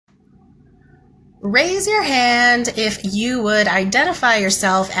Raise your hand if you would identify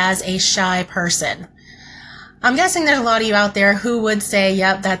yourself as a shy person. I'm guessing there's a lot of you out there who would say,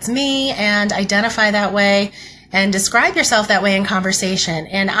 yep, that's me, and identify that way and describe yourself that way in conversation.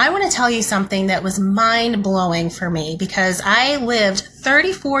 And I want to tell you something that was mind-blowing for me, because I lived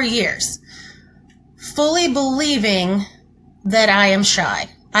 34 years fully believing that I am shy.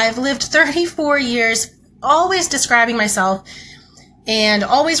 I've lived 34 years always describing myself and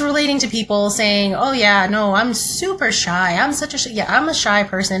always relating to people saying, oh yeah, no, I'm super shy. I'm a shy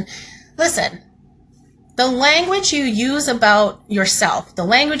person. Listen, the language you use about yourself, the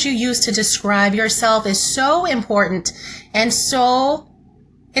language you use to describe yourself is so important, and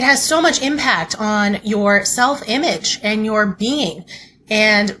it has so much impact on your self-image and your being.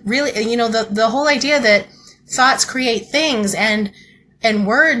 And really, the whole idea that thoughts create things and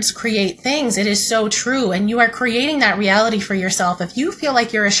words create things, it is so true. And you are creating that reality for yourself. If you feel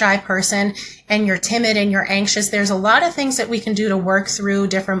like you're a shy person and you're timid and you're anxious, there's a lot of things that we can do to work through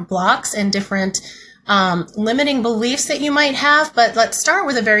different blocks and different limiting beliefs that you might have. But let's start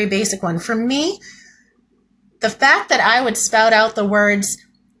with a very basic one. For me, the fact that I would spout out the words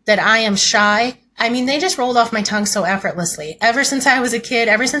that I am shy, they just rolled off my tongue so effortlessly. Ever since I was a kid,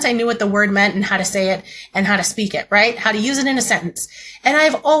 ever since I knew what the word meant and how to say it and how to speak it, right? How to use it in a sentence. And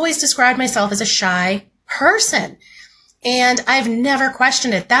I've always described myself as a shy person. And I've never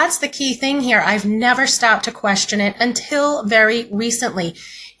questioned it. That's the key thing here. I've never stopped to question it until very recently.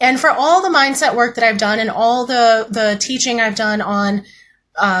 And for all the mindset work that I've done and all the teaching I've done on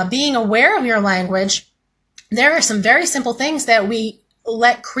being aware of your language, there are some very simple things that we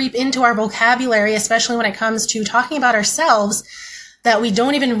let creep into our vocabulary, especially when it comes to talking about ourselves, that we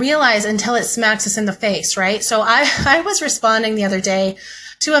don't even realize until it smacks us in the face, right? So I was responding the other day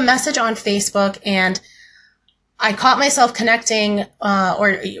to a message on Facebook, and I caught myself connecting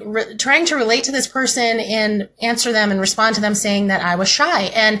trying to relate to this person and answer them and respond to them saying that I was shy.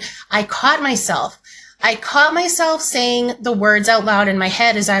 And I caught myself saying the words out loud in my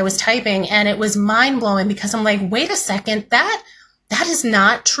head as I was typing, and it was mind-blowing, because I'm like, wait a second, that is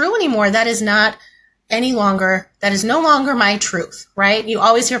not true anymore. That is no longer my truth, right? You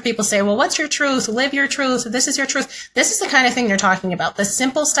always hear people say, well, what's your truth? Live your truth. This is your truth. This is the kind of thing they're talking about. The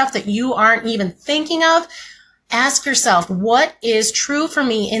simple stuff that you aren't even thinking of. Ask yourself, what is true for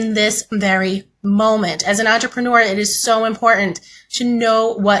me in this very moment? As an entrepreneur, it is so important to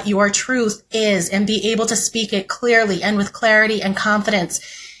know what your truth is and be able to speak it clearly and with clarity and confidence.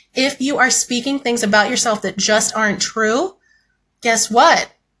 If you are speaking things about yourself that just aren't true, guess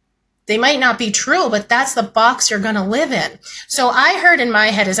what? They might not be true, but that's the box you're going to live in. So I heard in my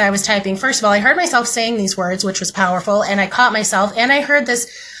head as I was typing, first of all, I heard myself saying these words, which was powerful, and I caught myself, and I heard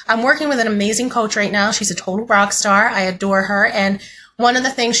this. I'm working with an amazing coach right now. She's a total rock star. I adore her. And one of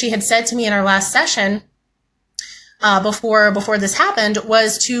the things she had said to me in our last session before this happened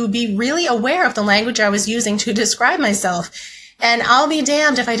was to be really aware of the language I was using to describe myself. And I'll be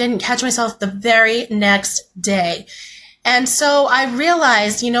damned if I didn't catch myself the very next day. And so I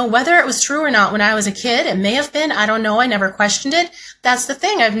realized, whether it was true or not when I was a kid, it may have been, I don't know, I never questioned it. That's the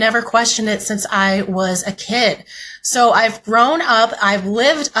thing, I've never questioned it since I was a kid. So I've grown up, I've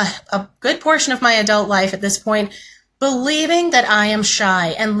lived a good portion of my adult life at this point, believing that I am shy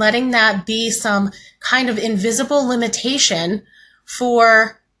and letting that be some kind of invisible limitation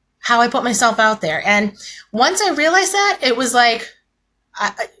for how I put myself out there. And once I realized that, it was like,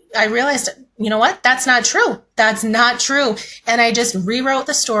 I realized, you know what? That's not true. That's not true. And I just rewrote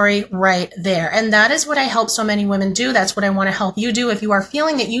the story right there. And that is what I help so many women do. That's what I want to help you do. If you are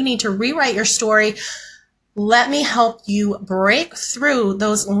feeling that you need to rewrite your story, let me help you break through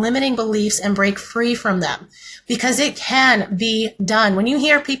those limiting beliefs and break free from them, because it can be done. When you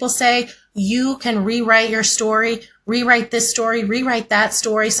hear people say you can rewrite your story, rewrite this story, rewrite that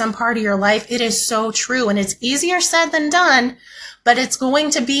story, some part of your life, it is so true. And it's easier said than done. But it's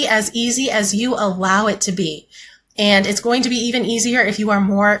going to be as easy as you allow it to be. And it's going to be even easier if you are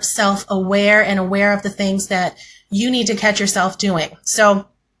more self-aware and aware of the things that you need to catch yourself doing. So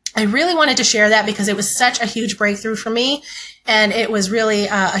I really wanted to share that because it was such a huge breakthrough for me. And it was really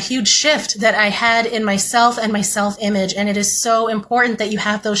a huge shift that I had in myself and my self-image. And it is so important that you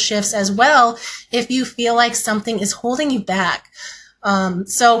have those shifts as well if you feel like something is holding you back.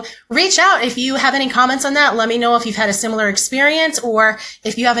 So reach out if you have any comments on that. Let me know if you've had a similar experience or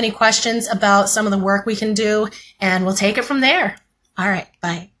if you have any questions about some of the work we can do, and we'll take it from there. All right.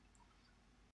 Bye.